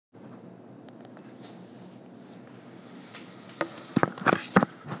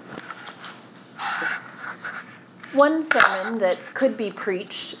One sermon that could be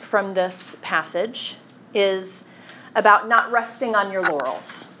preached from this passage is about not resting on your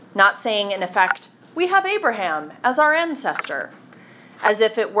laurels, not saying, in effect, we have Abraham as our ancestor, as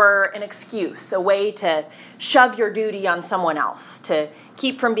if it were an excuse, a way to shove your duty on someone else, to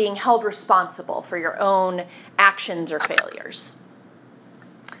keep from being held responsible for your own actions or failures.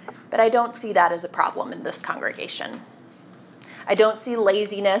 But I don't see that as a problem in this congregation. I don't see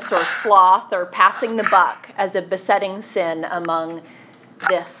laziness or sloth or passing the buck as a besetting sin among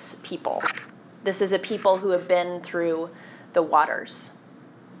this people. This is a people who have been through the waters.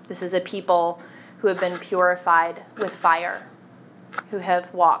 This is a people who have been purified with fire, who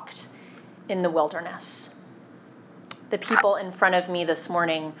have walked in the wilderness. The people in front of me this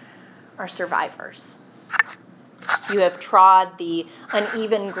morning are survivors. You have trod the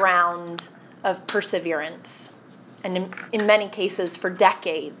uneven ground of perseverance, and in many cases for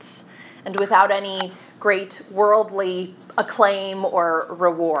decades, and without any great worldly acclaim or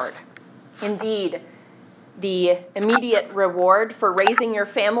reward. Indeed, the immediate reward for raising your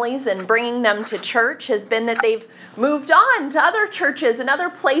families and bringing them to church has been that they've moved on to other churches and other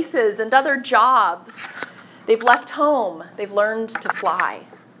places and other jobs. They've left home. They've learned to fly.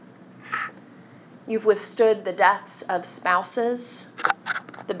 You've withstood the deaths of spouses,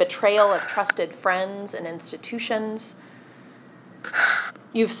 the betrayal of trusted friends and institutions.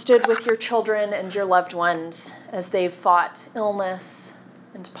 You've stood with your children and your loved ones as they've fought illness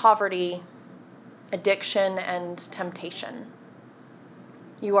and poverty, addiction and temptation.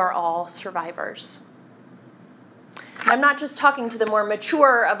 You are all survivors. And I'm not just talking to the more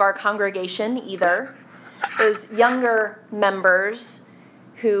mature of our congregation either. Those younger members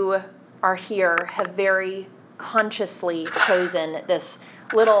who are here have very consciously chosen this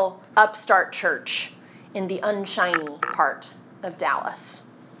little upstart church in the unshiny part of Dallas.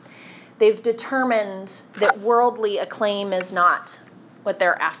 They've determined that worldly acclaim is not what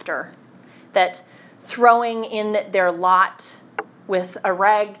they're after, that throwing in their lot with a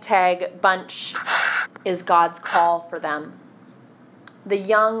ragtag bunch is God's call for them. The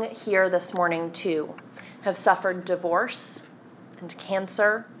young here this morning, too, have suffered divorce and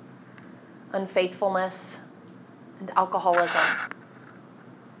cancer, unfaithfulness, and alcoholism.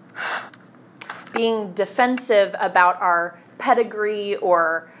 Being defensive about our pedigree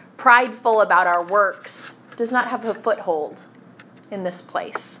or prideful about our works does not have a foothold in this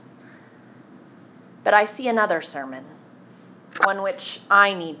place. But I see another sermon, one which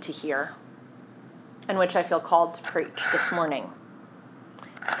I need to hear, and which I feel called to preach this morning.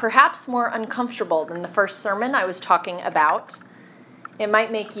 It's perhaps more uncomfortable than the first sermon I was talking about. It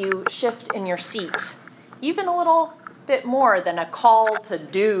might make you shift in your seat, even a little bit more than a call to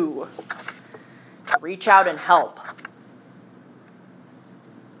do. Reach out and help.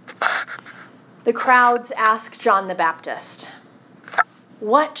 The crowds ask John the Baptist,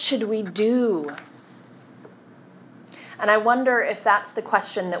 "What should we do?" And I wonder if that's the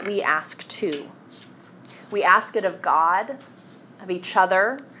question that we ask too. We ask it of God, of each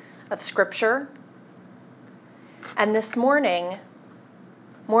other, of Scripture. And this morning,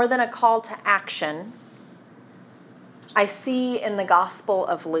 more than a call to action, I see in the Gospel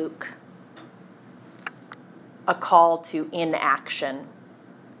of Luke a call to inaction.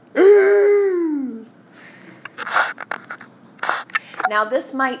 Now,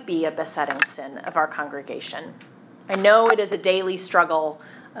 this might be a besetting sin of our congregation. I know it is a daily struggle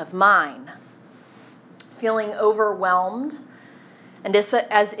of mine, feeling overwhelmed and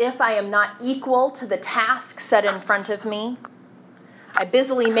as if I am not equal to the task set in front of me. I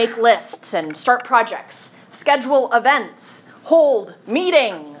busily make lists and start projects, schedule events, hold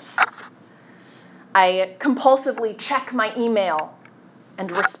meetings. I compulsively check my email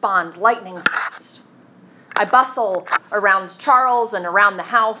and respond lightning fast. I bustle around Charles and around the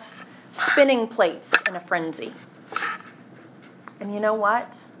house, spinning plates in a frenzy. And you know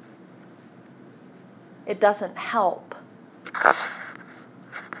what? It doesn't help.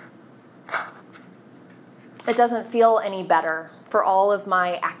 It doesn't feel any better for all of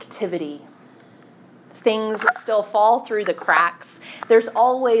my activity. Things still fall through the cracks. There's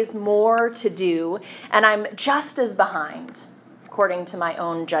always more to do, and I'm just as behind, according to my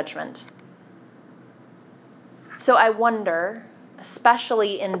own judgment. So I wonder,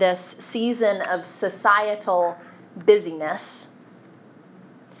 especially in this season of societal busyness,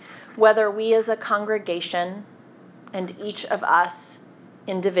 whether we as a congregation and each of us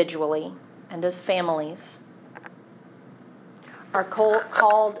individually and as families are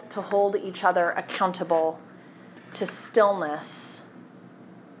called to hold each other accountable to stillness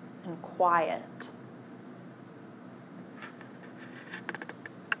and quiet.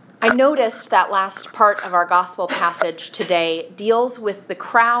 I noticed that last part of our gospel passage today deals with the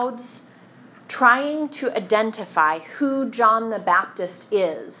crowds trying to identify who John the Baptist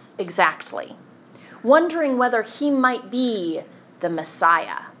is exactly, wondering whether he might be the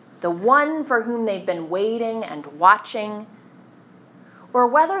Messiah, the one for whom they've been waiting and watching, or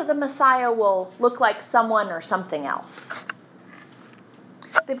whether the Messiah will look like someone or something else.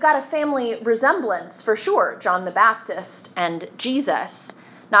 They've got a family resemblance for sure, John the Baptist and Jesus,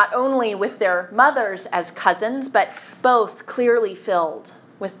 not only with their mothers as cousins, but both clearly filled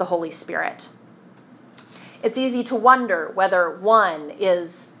with the Holy Spirit. It's easy to wonder whether one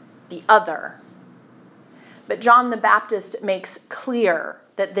is the other. But John the Baptist makes clear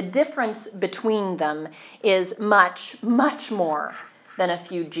that the difference between them is much, much more than a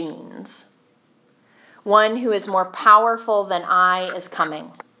few genes. One who is more powerful than I is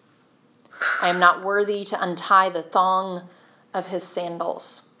coming. I am not worthy to untie the thong of his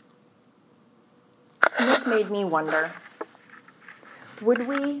sandals. And this made me wonder,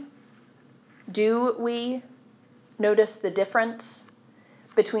 do we notice the difference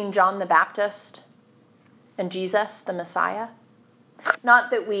between John the Baptist and Jesus, the Messiah?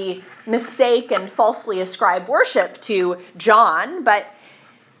 Not that we mistake and falsely ascribe worship to John, but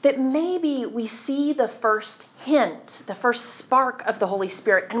that maybe we see the first hint, the first spark of the Holy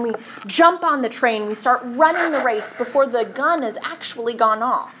Spirit, and we jump on the train, we start running the race before the gun has actually gone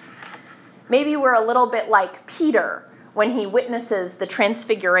off. Maybe we're a little bit like Peter when he witnesses the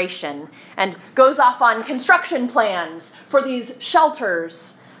transfiguration and goes off on construction plans for these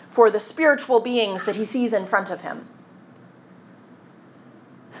shelters for the spiritual beings that he sees in front of him.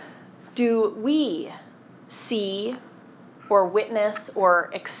 Do we see or witness or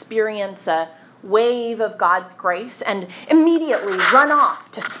experience a wave of God's grace and immediately run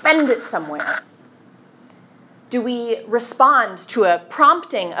off to spend it somewhere? Do we respond to a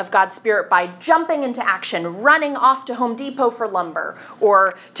prompting of God's Spirit by jumping into action, running off to Home Depot for lumber,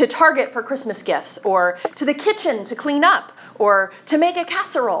 or to Target for Christmas gifts, or to the kitchen to clean up, or to make a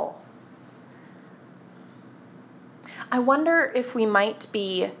casserole? I wonder if we might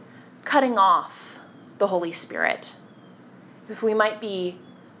be cutting off the Holy Spirit, if we might be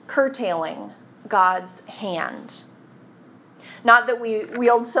curtailing God's hand. Not that we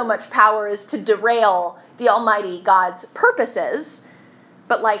wield so much power as to derail the Almighty God's purposes,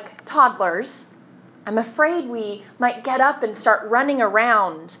 but like toddlers, I'm afraid we might get up and start running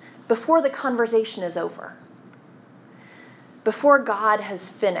around before the conversation is over, before God has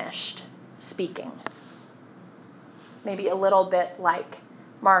finished speaking. Maybe a little bit like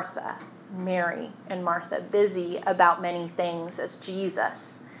Mary and Martha, busy about many things as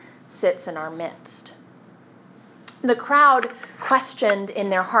Jesus sits in our midst. The crowd questioned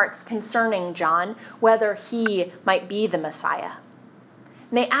in their hearts concerning John whether he might be the Messiah.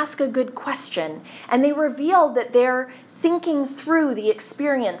 And they ask a good question, and they reveal that they're thinking through the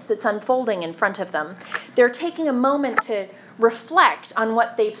experience that's unfolding in front of them. They're taking a moment to reflect on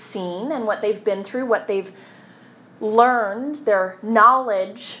what they've seen and what they've been through, what they've learned, their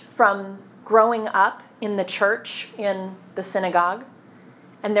knowledge from growing up in the church, in the synagogue,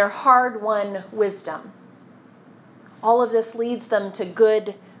 and their hard-won wisdom. All of this leads them to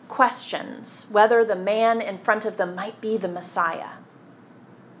good questions, whether the man in front of them might be the Messiah.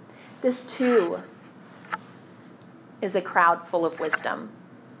 This, too, is a crowd full of wisdom,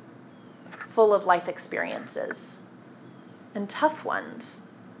 full of life experiences, and tough ones.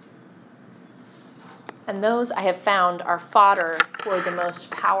 And those I have found are fodder for the most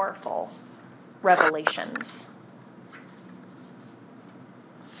powerful revelations.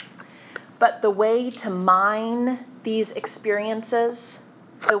 But the way to mine these experiences,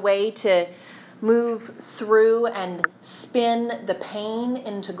 the way to move through and spin the pain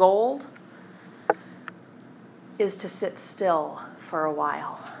into gold, is to sit still for a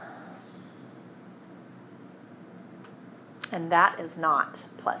while. And that is not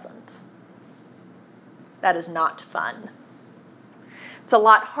pleasant. That is not fun. It's a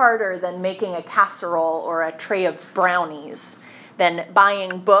lot harder than making a casserole or a tray of brownies, than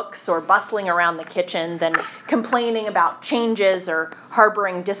buying books or bustling around the kitchen, than complaining about changes or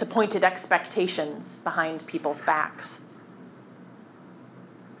harboring disappointed expectations behind people's backs.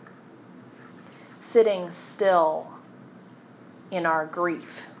 Sitting still in our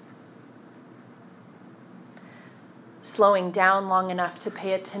grief. Slowing down long enough to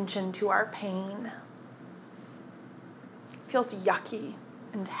pay attention to our pain. Feels yucky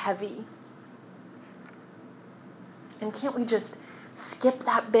and heavy. And can't we just skip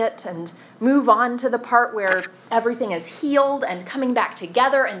that bit and move on to the part where everything is healed and coming back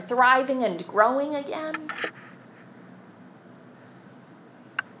together and thriving and growing again?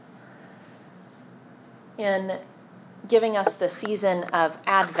 In giving us the season of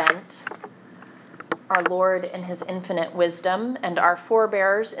Advent, our Lord in his infinite wisdom and our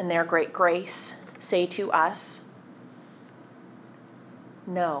forebears in their great grace say to us,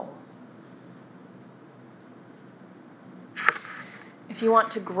 no. If you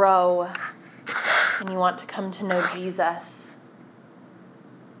want to grow and you want to come to know Jesus,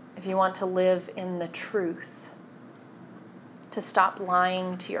 if you want to live in the truth, to stop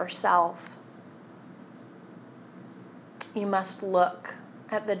lying to yourself, you must look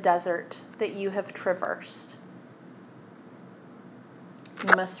at the desert that you have traversed.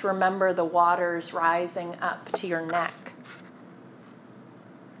 You must remember the waters rising up to your neck.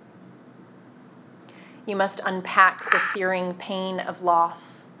 You must unpack the searing pain of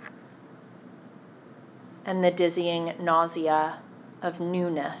loss and the dizzying nausea of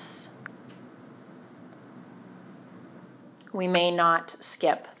newness. We may not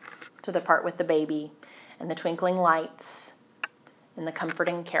skip to the part with the baby and the twinkling lights and the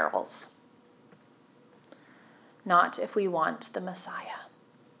comforting carols. Not if we want the Messiah.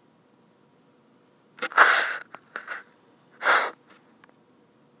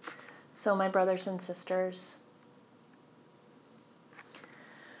 So, my brothers and sisters,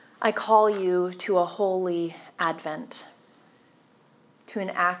 I call you to a holy Advent, to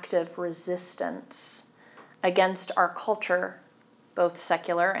an active resistance against our culture, both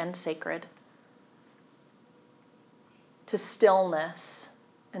secular and sacred, to stillness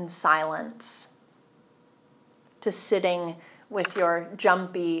and silence, to sitting with your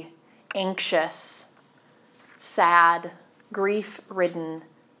jumpy, anxious, sad, grief-ridden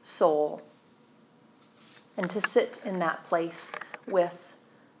soul, and to sit in that place with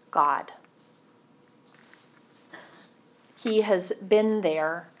God. He has been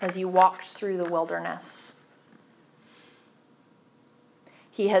there as you walked through the wilderness.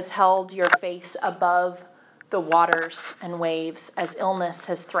 He has held your face above the waters and waves as illness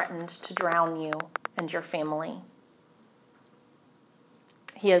has threatened to drown you and your family.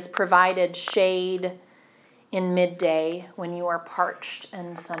 He has provided shade in midday when you are parched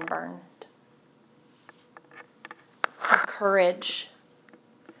and sunburned. The courage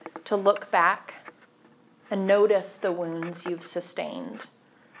to look back and notice the wounds you've sustained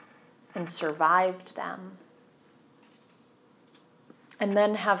and survived them, and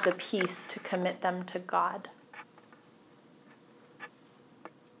then have the peace to commit them to God.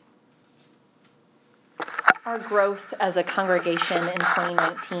 Our growth as a congregation in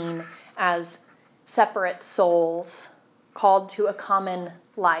 2019 as separate souls called to a common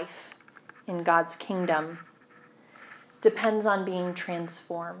life in God's kingdom depends on being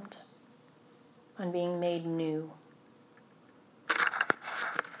transformed, on being made new.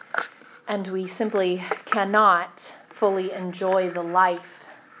 And we simply cannot fully enjoy the life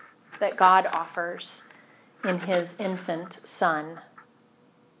that God offers in his infant Son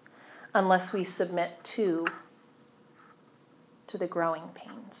unless we submit to the growing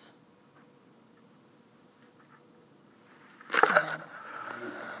pains.